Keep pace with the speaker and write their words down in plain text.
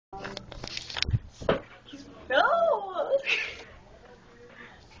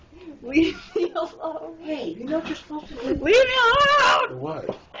Leave me alone. Hey, you know what you're supposed to do? Leave me alone!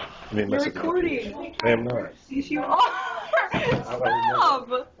 What? You're recording. I am not. Yes, you are. Stop!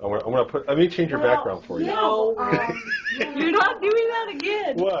 Let me change your background for you. No. You're not doing that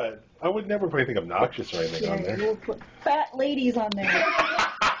again. What? I would never put anything obnoxious or anything on there. You'll put fat ladies on there.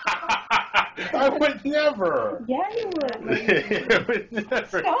 I would never. Yeah, you would. I would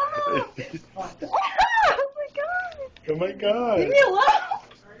never. Stop! Oh my god! Oh my god. Leave me alone!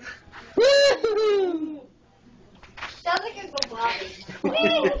 Sounds like it's a body.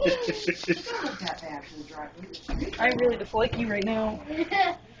 I really dislike you right now.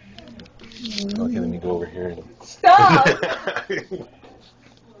 Okay, let me go over here. Stop!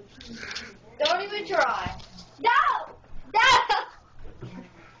 Don't even try. No! No!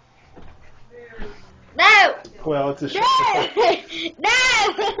 No! Well, it's a shame. No!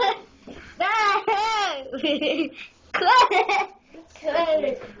 No!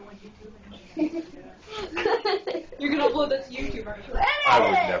 Quit! You're gonna upload that to YouTube, aren't you? I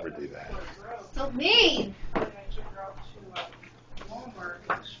would never do that. So mean.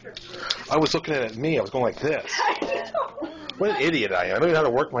 I was looking at me. I was going like this. What an idiot I am. I don't even know how to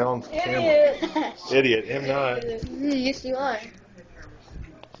work my own camera. Idiot. I'm not. Yes, you are.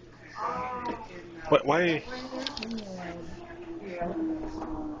 What? Why?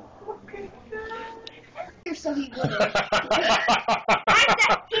 So he would.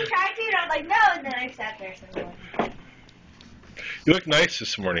 He tried to, and I was like, no, and then I sat there. So You look nice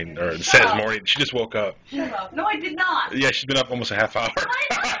this morning, or it says morning. She just woke up. Shut up. No, I did not. Yeah, she's been up almost a half hour.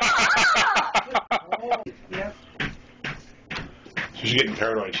 Yep. She's getting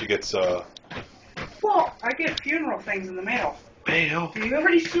paranoid. She gets, Well, I get funeral things in the mail. Bail.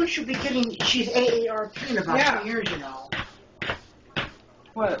 Pretty soon she'll be getting, she's AARP in about 2 years, you know.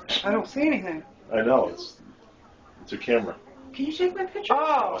 What? I don't see anything. I know. It's a camera. Can you take my picture?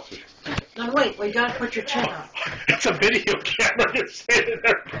 Oh. No, wait, we gotta put your chin up. It's a video camera. You're standing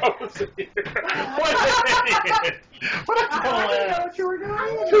there posing here. What an idiot. What a I didn't know what you were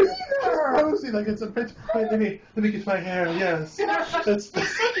doing. Posing like it's a picture. Wait, let me get my hair. Yes. That's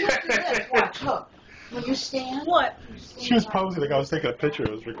Watch, look. Will you stand? What? She was posing like I was taking a picture.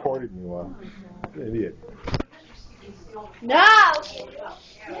 It was recording me while. Idiot. no!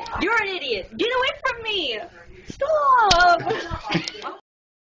 You're an idiot. Get away from me. Stop.